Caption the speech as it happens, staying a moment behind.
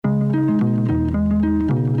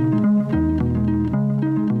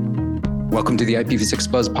Welcome to the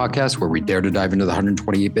IPv6 Buzz podcast, where we dare to dive into the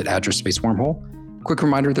 128-bit address space wormhole. Quick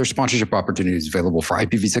reminder, there's sponsorship opportunities available for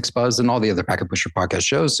IPv6 Buzz and all the other Packet Pusher podcast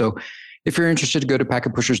shows. So if you're interested, go to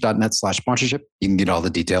packetpushers.net/sponsorship. You can get all the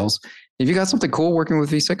details. If you got something cool working with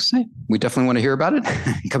V6, hey, we definitely want to hear about it.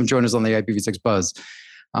 Come join us on the IPv6 Buzz.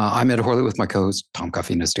 I'm Ed Horley with my co-host, Tom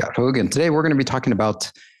Coffey and Scott Hogue. And today we're going to be talking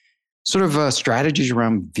about sort of strategies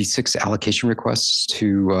around V6 allocation requests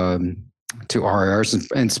to RIRs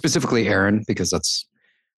and specifically Aaron, because that's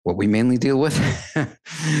what we mainly deal with.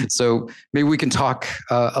 So maybe we can talk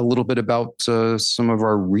a little bit about some of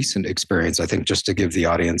our recent experience, I think, just to give the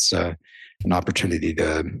audience an opportunity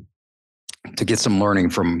to get some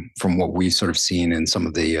learning from what we've sort of seen in some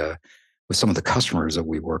of the with some of the customers that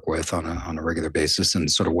we work with on a regular basis, and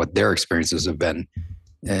sort of what their experiences have been,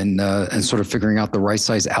 and sort of figuring out the right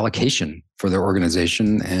size allocation for their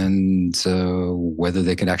organization, and whether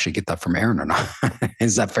they can actually get that from Aaron or not.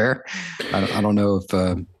 Is that fair? I don't know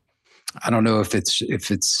if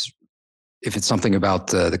it's something about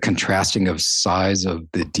the contrasting of size of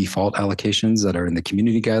the default allocations that are in the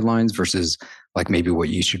community guidelines versus like maybe what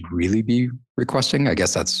you should really be requesting. I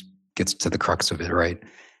guess gets to the crux of it, right?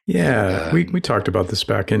 Yeah, we talked about this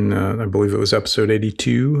back in, I believe it was episode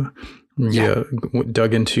 82. Yeah,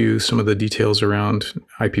 dug into some of the details around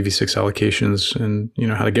IPv6 allocations and,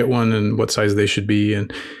 how to get one and what size they should be,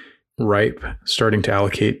 and RIPE starting to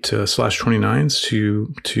allocate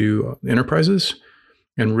 /29s to enterprises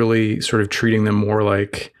and really sort of treating them more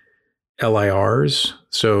like LIRs.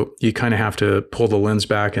 So you kind of have to pull the lens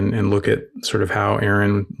back and look at sort of how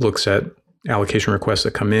Aaron looks at allocation requests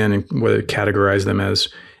that come in and whether to categorize them as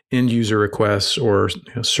end user requests or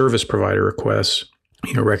service provider requests.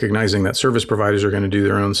 Recognizing that service providers are going to do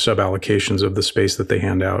their own sub-allocations of the space that they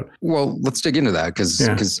hand out. Well, let's dig into that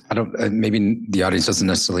because I don't. Maybe the audience doesn't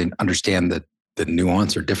necessarily understand the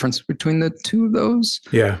nuance or difference between the two of those.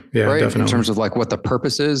 Yeah, right? Definitely. In terms of like what the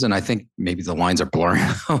purpose is, and I think maybe the lines are blurring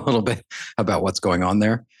a little bit about what's going on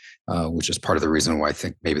there, which is part of the reason why I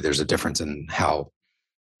think maybe there's a difference in how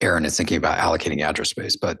Aaron is thinking about allocating address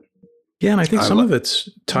space, but. Yeah, and I think some of it's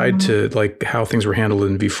tied to like how things were handled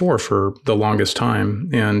in V4 for the longest time.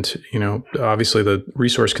 And, obviously the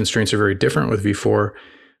resource constraints are very different with V4,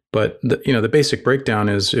 but the basic breakdown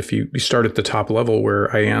is if you start at the top level where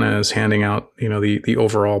IANA is handing out, the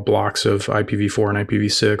overall blocks of IPv4 and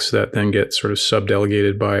IPv6 that then get sort of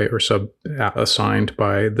sub-delegated by or sub-assigned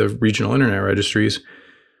by the regional internet registries.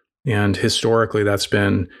 And historically, that's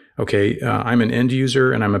been, okay, I'm an end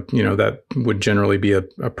user and that would generally be a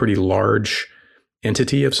pretty large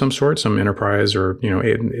entity of some sort, some enterprise or,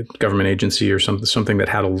 a government agency or something that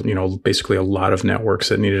had, basically a lot of networks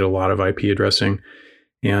that needed a lot of IP addressing.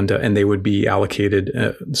 And they would be allocated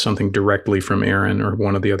something directly from Aaron or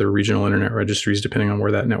one of the other regional internet registries, depending on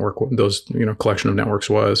where that network, those, collection of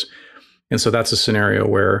networks was. And so that's a scenario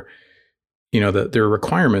where there are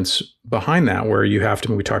requirements behind that where you have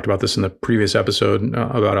to, we talked about this in the previous episode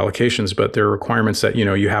about allocations, but there are requirements that,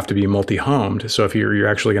 you have to be multi-homed. So if you're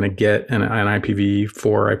actually going to get an IPv4,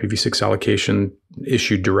 IPv6 allocation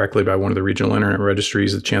issued directly by one of the regional internet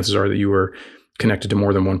registries, the chances are that you were connected to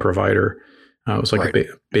more than one provider. It was like a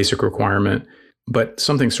basic requirement. But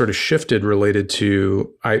something sort of shifted related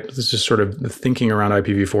to, this is just sort of the thinking around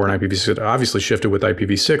IPv4 and IPv6 obviously shifted with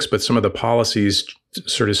IPv6, but some of the policies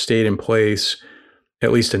sort of stayed in place,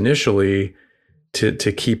 at least initially, to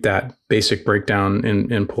keep that basic breakdown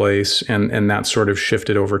in place. And that sort of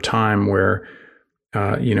shifted over time where,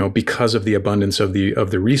 because of the abundance of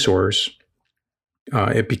the resource,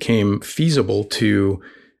 it became feasible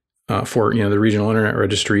for the regional internet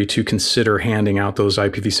registry to consider handing out those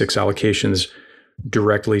IPv6 allocations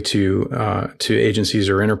directly to agencies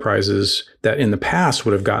or enterprises that in the past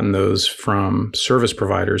would have gotten those from service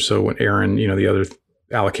providers. So when Aaron, the other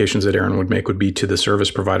allocations that Aaron would make would be to the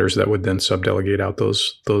service providers that would then subdelegate out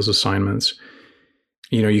those assignments.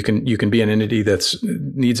 You can be an entity that's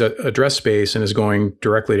needs a address space and is going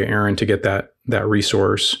directly to Aaron to get that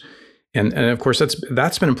resource. And of course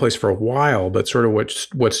that's been in place for a while, but sort of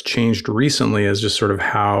what's changed recently is just sort of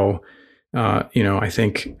how I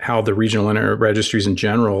think how the regional internet registries in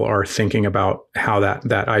general are thinking about how that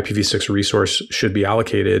IPv6 resource should be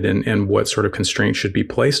allocated and what sort of constraints should be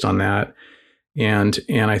placed on that. And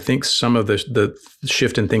I think some of the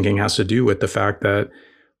shift in thinking has to do with the fact that,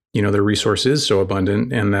 the resource is so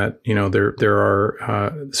abundant and that, there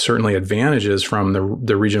are certainly advantages from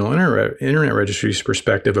the regional internet registry's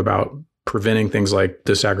perspective about preventing things like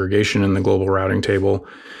disaggregation in the global routing table,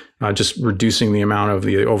 just reducing the amount of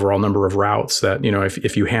the overall number of routes that,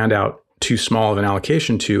 if you hand out too small of an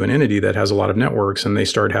allocation to an entity that has a lot of networks and they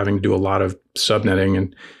start having to do a lot of subnetting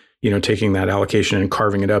and taking that allocation and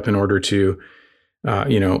carving it up in order to,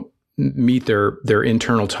 meet their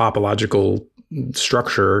internal topological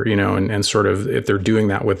structure, and sort of, if they're doing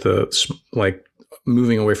that with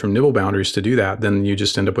moving away from nibble boundaries to do that, then you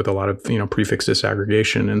just end up with a lot of, prefix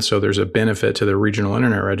disaggregation. And so there's a benefit to the regional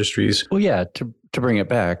internet registries. Well, yeah, to bring it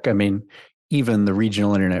back, I mean, even the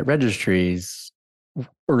regional internet registries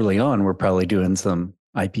early on were probably doing some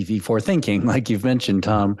IPv4 thinking, like you've mentioned,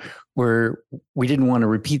 Tom, where we didn't want to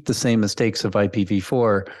repeat the same mistakes of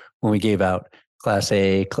IPv4 when we gave out Class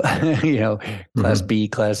A, Class B,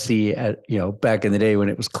 Class C at, back in the day when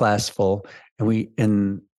it was classful,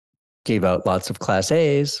 and gave out lots of Class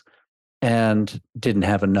A's and didn't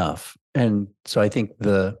have enough. And so I think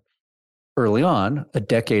early on, a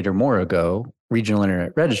decade or more ago, regional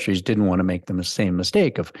internet registries didn't want to make the same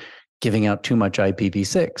mistake of giving out too much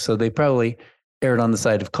IPv6. So they probably erred on the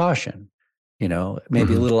side of caution,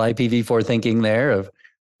 maybe a little IPv4 thinking there of,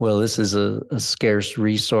 well, this is a scarce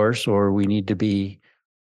resource, or we need to be,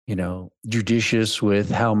 judicious with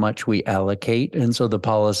how much we allocate. And so the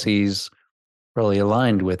policies really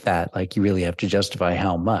aligned with that. Like, you really have to justify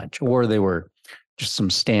how much, or they were just some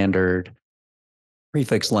standard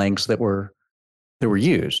prefix lengths that were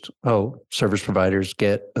used. Oh, service providers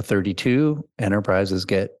get a 32, enterprises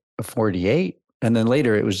get a 48. And then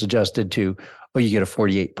later it was adjusted to, oh, you get a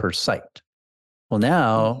 48 per site. Well,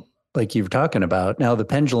 now, like you were talking about, now the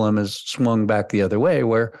pendulum has swung back the other way,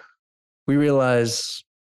 where we realize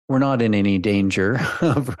we're not in any danger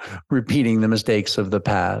of repeating the mistakes of the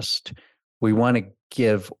past. We want to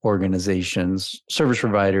give organizations, service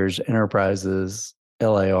providers, enterprises,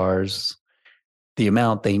 LIRs, the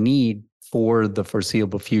amount they need for the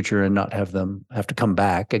foreseeable future, and not have them have to come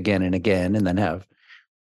back again and again, and then have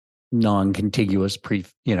non-contiguous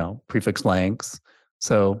prefix lengths.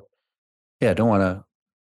 So yeah, don't want to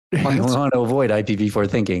avoid IPv4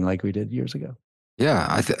 thinking like we did years ago. Yeah,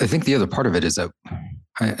 I think the other part of it is that,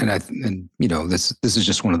 this is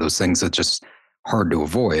just one of those things that's just hard to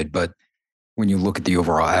avoid. But when you look at the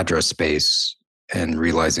overall address space and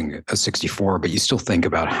realizing a 64, but you still think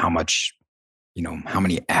about how much, how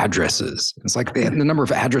many addresses. It's like the number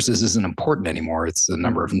of addresses isn't important anymore. It's the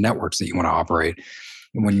number of networks that you want to operate.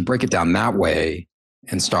 And when you break it down that way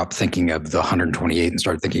and stop thinking of the 128 and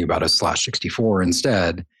start thinking about a /64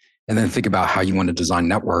 instead, and then think about how you want to design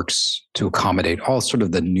networks to accommodate all sort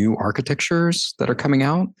of the new architectures that are coming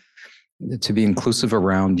out, to be inclusive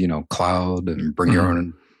around, cloud, and bring your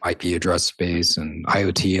own IP address space and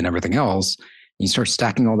IoT and everything else. You start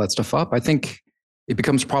stacking all that stuff up. I think it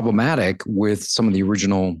becomes problematic with some of the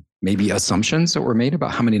original maybe assumptions that were made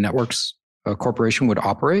about how many networks a corporation would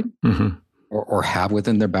operate or have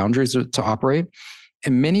within their boundaries to operate.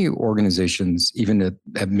 And many organizations, even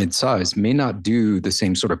at mid-size, may not do the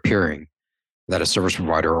same sort of peering that a service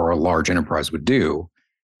provider or a large enterprise would do,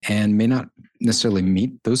 and may not necessarily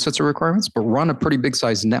meet those sets of requirements, but run a pretty big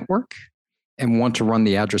size network and want to run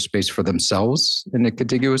the address space for themselves in a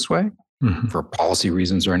contiguous way for policy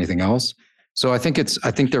reasons or anything else. So I think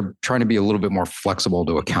they're trying to be a little bit more flexible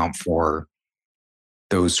to account for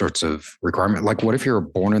those sorts of requirements. Like, what if you're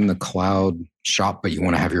born in the cloud shop, but you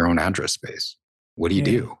want to have your own address space? What do you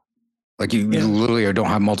do? Like, you literally don't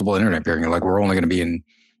have multiple internet peering. You're like, we're only going to be in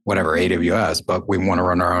whatever AWS, but we want to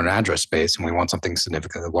run our own address space, and we want something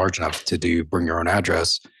significantly large enough to bring your own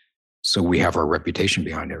address, so we have our reputation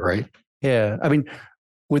behind it, right? Yeah. I mean,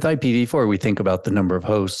 with IPv4, we think about the number of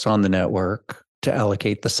hosts on the network to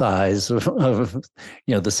allocate the size of the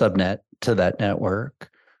subnet to that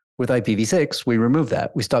network. With IPv6, we remove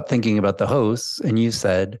that. We stop thinking about the hosts, and you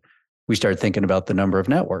said we start thinking about the number of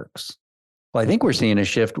networks. Well, I think we're seeing a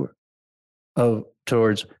shift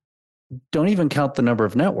towards don't even count the number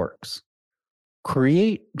of networks.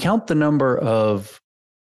 Count the number of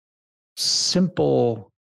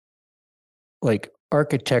simple, like,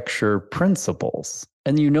 architecture principles.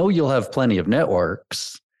 And you'll have plenty of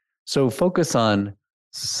networks. So focus on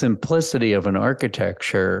simplicity of an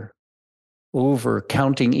architecture over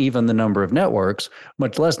counting even the number of networks,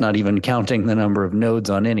 much less not even counting the number of nodes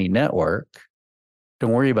on any network.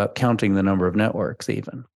 Don't worry about counting the number of networks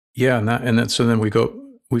even. Yeah, so then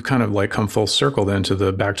we've kind of like come full circle then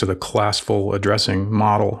back to the classful addressing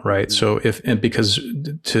model, right? So because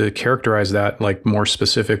to characterize that like more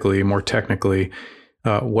specifically, more technically,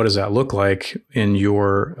 what does that look like in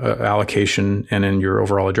your allocation and in your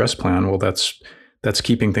overall address plan? Well, that's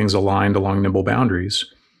keeping things aligned along nibble boundaries.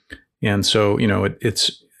 And so,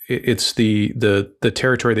 it's the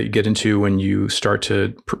territory that you get into when you start to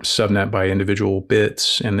subnet by individual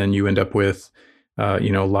bits, and then you end up with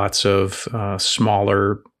lots of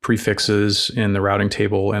smaller prefixes in the routing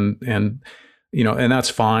table, and and that's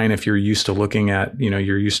fine if you're used to looking at,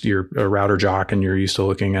 you're a router jock and you're used to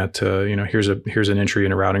looking at, here's an entry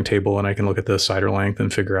in a routing table and I can look at the CIDR length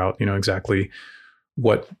and figure out, exactly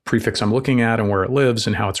what prefix I'm looking at and where it lives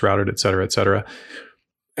and how it's routed, et cetera, et cetera.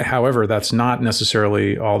 However, that's not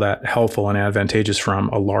necessarily all that helpful and advantageous from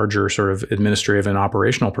a larger sort of administrative and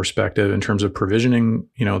operational perspective in terms of provisioning,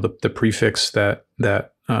 the prefix that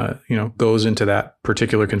goes into that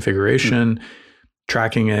particular configuration,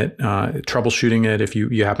 tracking it, troubleshooting it if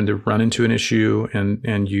you happen to run into an issue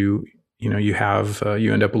and you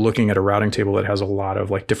end up looking at a routing table that has a lot of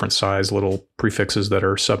like different size little prefixes that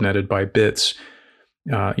are subnetted by bits,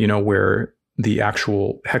 where the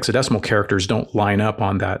actual hexadecimal characters don't line up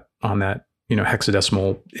on that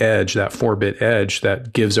hexadecimal edge, that 4-bit edge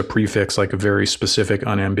that gives a prefix like a very specific,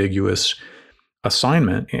 unambiguous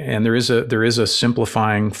assignment. And there is a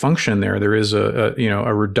simplifying function there. There is a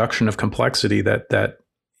reduction of complexity that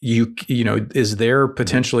is there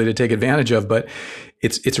potentially to take advantage of, but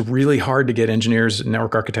it's really hard to get engineers and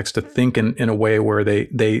network architects to think in a way where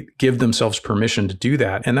they give themselves permission to do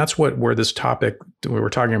that. And that's where this topic we were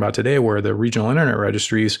talking about today, where the regional internet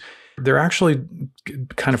registries, they're actually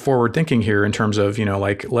kind of forward thinking here in terms of,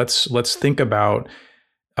 let's think about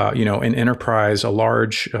an enterprise, a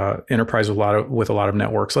large enterprise with a lot of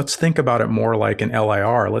networks. Let's think about it more like an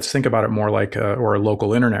LIR. Let's think about it more like or a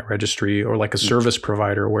local internet registry or like a service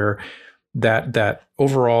provider, where that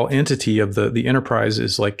overall entity of the enterprise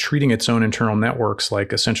is like treating its own internal networks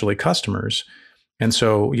like essentially customers. And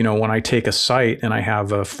so, when I take a site and I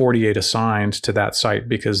have a 48 assigned to that site,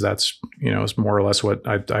 because that's, is more or less what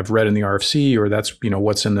I've read in the RFC, or that's,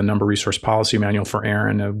 what's in the number resource policy manual for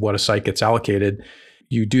ARIN of what a site gets allocated.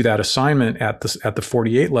 You do that assignment at the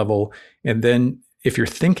 48 level. And then if you're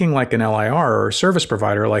thinking like an LIR or a service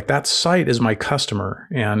provider, like that site is my customer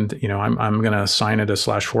and, I'm going to assign it a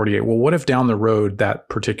 /48. Well, what if down the road that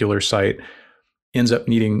particular site ends up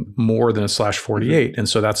needing more than a /48? And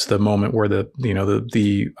so that's the moment where the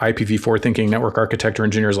IPv4 thinking network architect or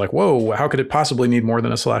engineer is like, whoa, how could it possibly need more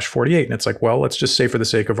than a /48? And it's like, well, let's just say for the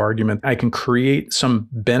sake of argument, I can create some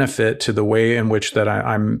benefit to the way in which that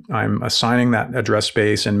I'm assigning that address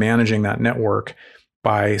space and managing that network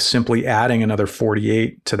by simply adding another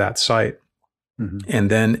 48 to that site. And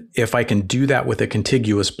then if I can do that with a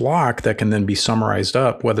contiguous block that can then be summarized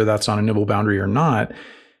up, whether that's on a nibble boundary or not,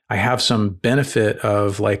 I have some benefit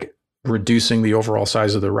of like reducing the overall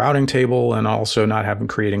size of the routing table and also not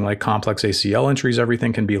creating like complex ACL entries.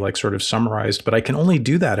 Everything can be like sort of summarized, but I can only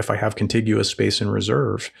do that if I have contiguous space in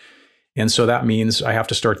reserve. And so that means I have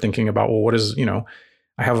to start thinking about, well, what is,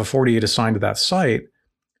 I have a 48 assigned to that site,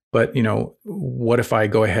 but what if I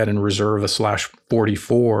go ahead and reserve a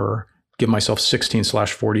 /44, give myself 16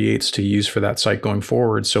 /48s to use for that site going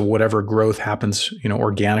forward. So whatever growth happens,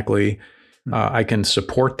 organically, I can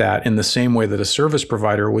support that in the same way that a service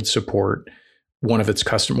provider would support one of its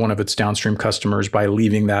downstream customers by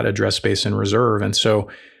leaving that address space in reserve. And so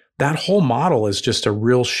that whole model is just a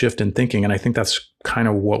real shift in thinking. And I think that's kind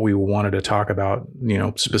of what we wanted to talk about,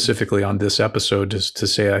 specifically on this episode, just to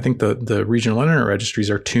say, I think the regional internet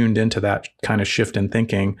registries are tuned into that kind of shift in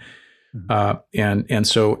thinking. And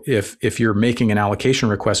so if you're making an allocation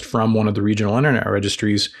request from one of the regional internet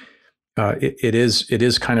registries, it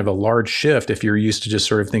is kind of a large shift if you're used to just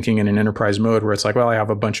sort of thinking in an enterprise mode where it's like, well, I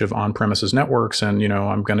have a bunch of on-premises networks and,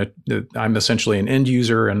 I'm essentially an end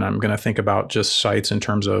user and I'm going to think about just sites in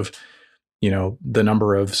terms of, the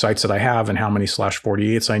number of sites that I have and how many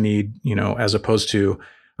 /48s I need, as opposed to,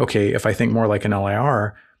 okay, if I think more like an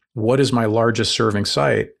LIR, what is my largest serving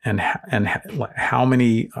site and how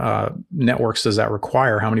many networks does that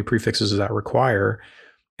require? How many prefixes does that require?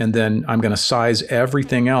 And then I'm going to size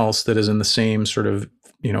everything else that is in the same sort of,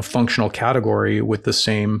 functional category with the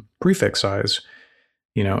same prefix size,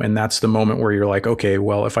 and that's the moment where you're like, okay,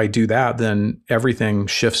 well, if I do that, then everything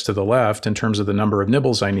shifts to the left in terms of the number of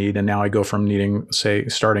nibbles I need. And now I go from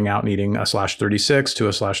starting out needing a /36 to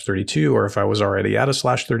a /32, or if I was already at a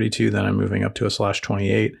 /32, then I'm moving up to a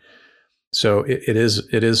 /28. So it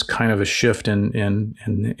is kind of a shift in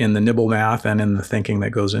the nibble math and in the thinking that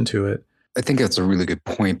goes into it. I think that's a really good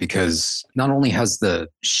point, because not only has the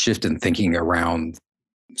shift in thinking around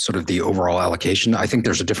sort of the overall allocation, I think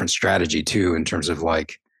there's a different strategy too, in terms of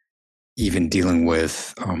like even dealing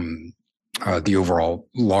with the overall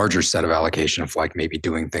larger set of allocation of like maybe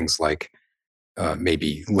doing things like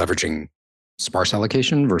maybe leveraging sparse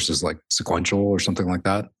allocation versus like sequential or something like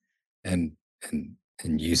that. And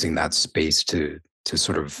using that space to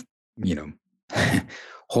sort of,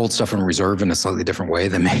 hold stuff in reserve in a slightly different way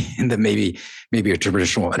than maybe a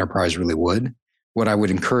traditional enterprise really would. what I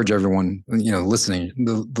would encourage everyone, listening,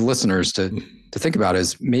 the listeners to think about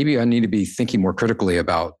is maybe I need to be thinking more critically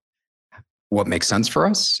about what makes sense for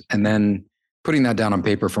us, and then putting that down on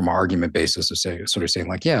paper from an argument basis of saying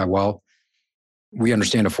like, yeah, well, we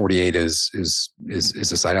understand a 48 is a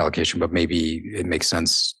site allocation, but maybe it makes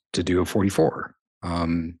sense to do a 44.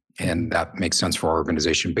 And that makes sense for our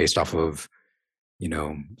organization based off of,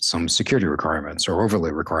 some security requirements or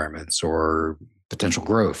overlay requirements or potential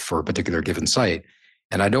growth for a particular given site.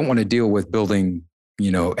 And I don't want to deal with building,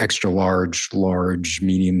 extra large,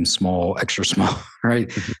 medium, small, extra small,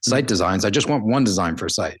 right? Site designs. I just want one design for a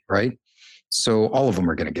site, right? So all of them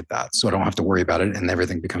are going to get that. So I don't have to worry about it, and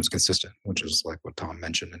everything becomes consistent, which is like what Tom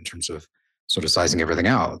mentioned in terms of sort of sizing everything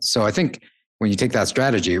out. So I think when you take that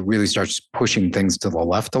strategy, it really starts pushing things to the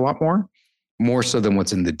left a lot more so than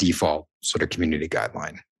what's in the default sort of community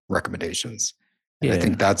guideline recommendations. And I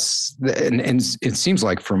think that's, and it seems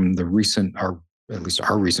like from the recent, or at least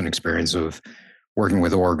our recent experience of working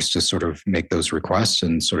with orgs to sort of make those requests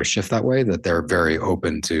and sort of shift that way, that they're very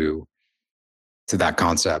open to that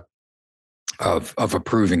concept of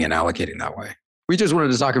approving and allocating that way. We just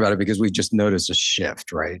wanted to talk about it because we just noticed a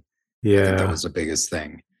shift, right? Yeah. I think that was the biggest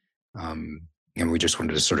thing. And we just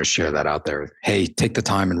wanted to sort of share that out there. Hey, take the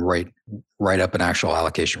time and write up an actual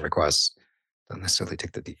allocation request. Don't necessarily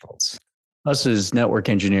take the defaults. Us as network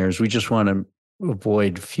engineers, we just want to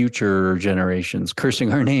avoid future generations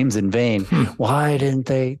cursing our names in vain. Why didn't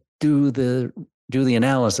they do the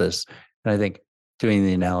analysis? And I think doing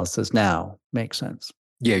the analysis now makes sense.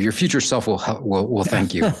 Yeah, your future self will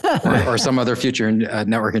thank you, or some other future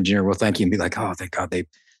network engineer will thank you and be like, "Oh, thank God they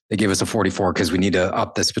gave us a 44 because we need to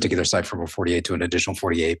up this particular site from a 48 to an additional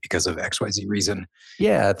 48 because of XYZ reason."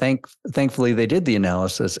 Yeah, thankfully they did the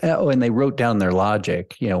analysis. Oh, and they wrote down their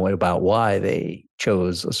logic, about why they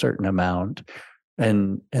chose a certain amount,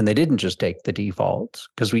 and they didn't just take the default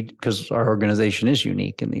because our organization is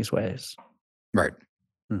unique in these ways. Right.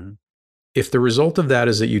 Mm-hmm. If the result of that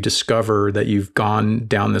is that you discover that you've gone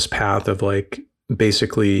down this path of like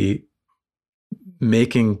basically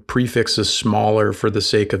making prefixes smaller for the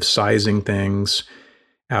sake of sizing things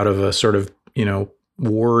out of a sort of,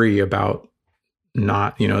 worry about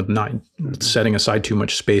not setting aside too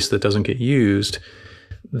much space that doesn't get used,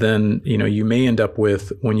 then, you may end up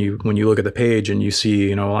with when you look at the page and you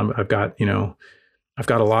see, I've got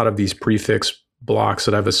a lot of these prefix blocks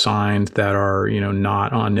that I've assigned that are,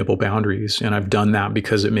 not on nibble boundaries. And I've done that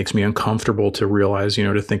because it makes me uncomfortable to realize,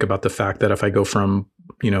 to think about the fact that if I go from,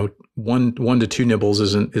 1 to 2 nibbles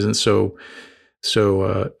isn't so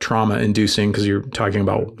trauma inducing, because you're talking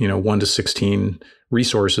about, 1 to 16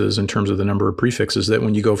 resources in terms of the number of prefixes, that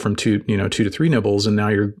when you go from 2 to 3 nibbles, and now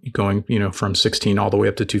you're going, from 16 all the way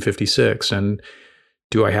up to 256. And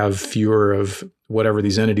do I have fewer of whatever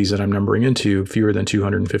these entities that I'm numbering into, fewer than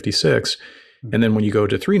 256? And then when you go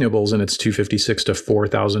to 3 nibbles and it's 256 to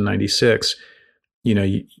 4096,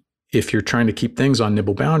 if you're trying to keep things on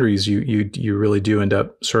nibble boundaries, you really do end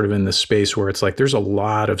up sort of in this space where it's like there's a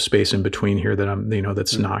lot of space in between here that I'm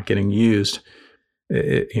that's not getting used.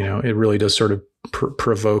 It really does sort of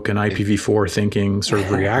provoke an IPv4 thinking sort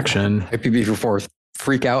of reaction. IPv4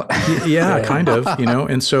 freak out. Yeah, kind of.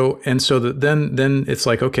 And so then it's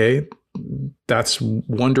like, okay, that's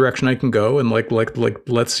one direction I can go, and like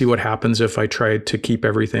let's see what happens if I try to keep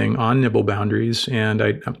everything on nibble boundaries, and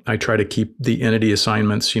I try to keep the entity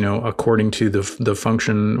assignments, according to the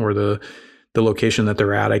function or the location that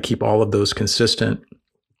they're at. I keep all of those consistent,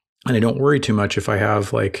 and I don't worry too much if I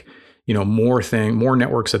have more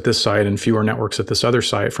networks at this site and fewer networks at this other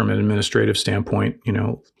site from an administrative standpoint.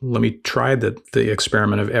 Let me try the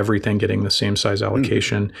experiment of everything getting the same size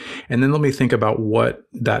allocation. And then let me think about what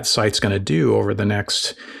that site's going to do over the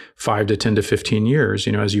next 5 to 10 to 15 years.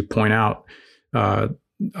 As you point out,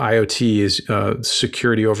 IoT is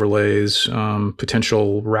security overlays,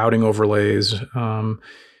 potential routing overlays,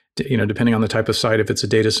 depending on the type of site, if it's a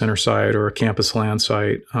data center site or a campus LAN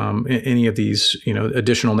site, any of these,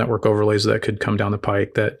 additional network overlays that could come down the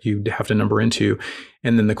pike that you have to number into.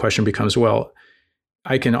 And then the question becomes, well,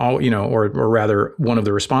 I can or rather one of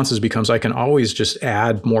the responses becomes, I can always just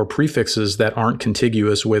add more prefixes that aren't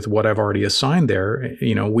contiguous with what I've already assigned there.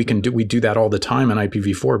 We do that all the time in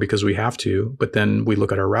IPv4 because we have to, but then we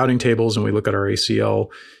look at our routing tables and we look at our ACL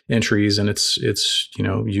entries, and it's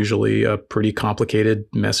usually a pretty complicated,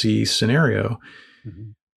 messy scenario.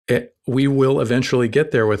 Mm-hmm. We will eventually get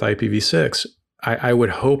there with IPv6. I would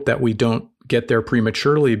hope that we don't get there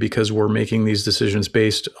prematurely because we're making these decisions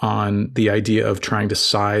based on the idea of trying to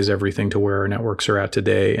size everything to where our networks are at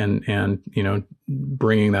today, and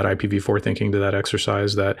bringing that IPv4 thinking to that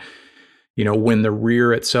exercise that when the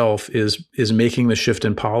rear itself is making the shift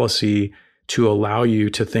in policy to allow you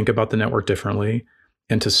to think about the network differently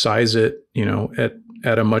and to size it,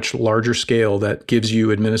 at a much larger scale that gives you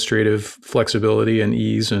administrative flexibility and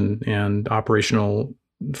ease and operational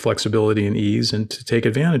flexibility and ease, and to take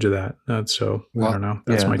advantage of that. I don't know.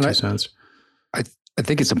 That's my 2 cents. I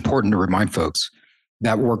think it's important to remind folks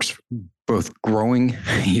that works both growing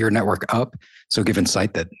your network up. So given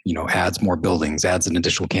site that, adds more buildings, adds an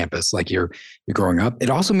additional campus, like you're growing up. It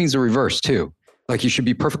also means the reverse too. Like you should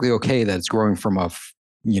be perfectly okay that it's growing from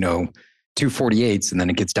two 48s and then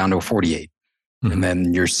it gets down to a 48. Mm-hmm. And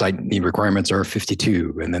then your site need requirements are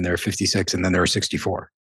 52 and then there are 56 and then there are 64.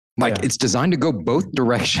 Like it's designed to go both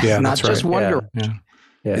directions, not just one direction.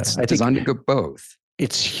 Yeah. It's designed to go both.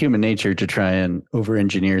 It's human nature to try and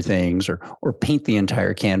over-engineer things or paint the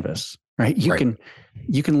entire canvas, right? You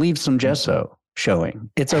can leave some gesso showing.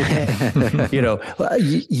 It's okay.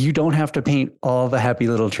 You don't have to paint all the happy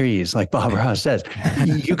little trees like Bob Ross says.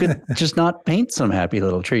 You could just not paint some happy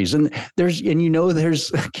little trees. And there's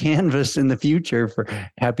a canvas in the future for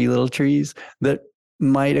happy little trees that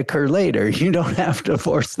might occur later. You don't have to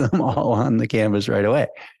force them all on the canvas right away.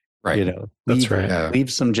 Right.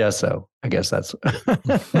 Leave some gesso. I guess that's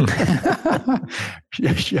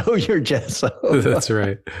show your gesso. That's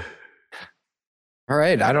right. All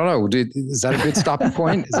right. I don't know. Is that a good stopping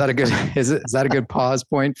point? Is that a good pause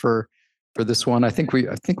point for this one? I think we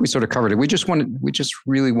sort of covered it. We just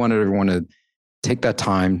really wanted everyone to take that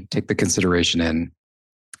time, take the consideration in,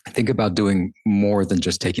 think about doing more than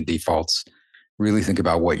just taking defaults. Really think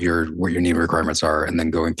about what your need requirements are, and then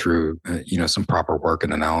going through some proper work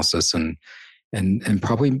and analysis, and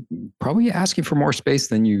probably asking for more space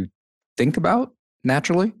than you think about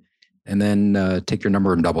naturally, and then take your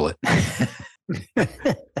number and double it.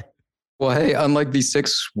 Well, hey, unlike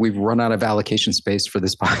V6, we've run out of allocation space for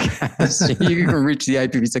this podcast. You can reach the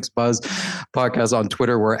IPv6 Buzz podcast on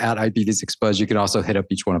Twitter. We're at IPv6 Buzz. You can also hit up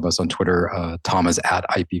each one of us on Twitter. Tom is at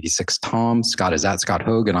IPv6 Tom. Scott is at Scott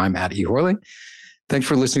Hogue, and I'm at E. Horley. Thanks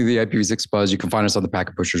for listening to the IPv6 Buzz. You can find us on the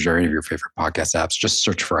Packet Pushers or any of your favorite podcast apps. Just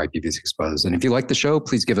search for IPv6 Buzz. And if you like the show,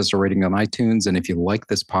 please give us a rating on iTunes. And if you like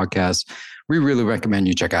this podcast, we really recommend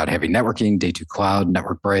you check out Heavy Networking, Day 2 Cloud,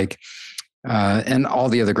 Network Break, and all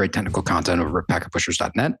the other great technical content over at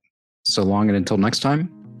packetpushers.net. So long and until next time,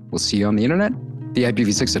 we'll see you on the internet, the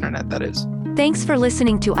IPv6 internet, that is. Thanks for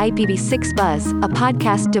listening to IPv6 Buzz, a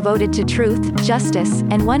podcast devoted to truth, justice,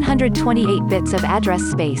 and 128 bits of address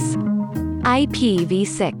space.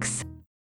 IPv6.